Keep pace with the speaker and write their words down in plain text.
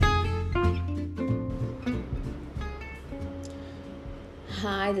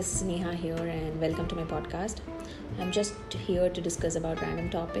Hi, this is Neha here, and welcome to my podcast. I'm just here to discuss about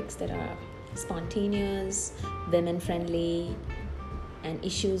random topics that are spontaneous, women friendly, and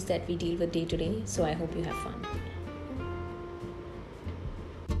issues that we deal with day to day. So I hope you have fun.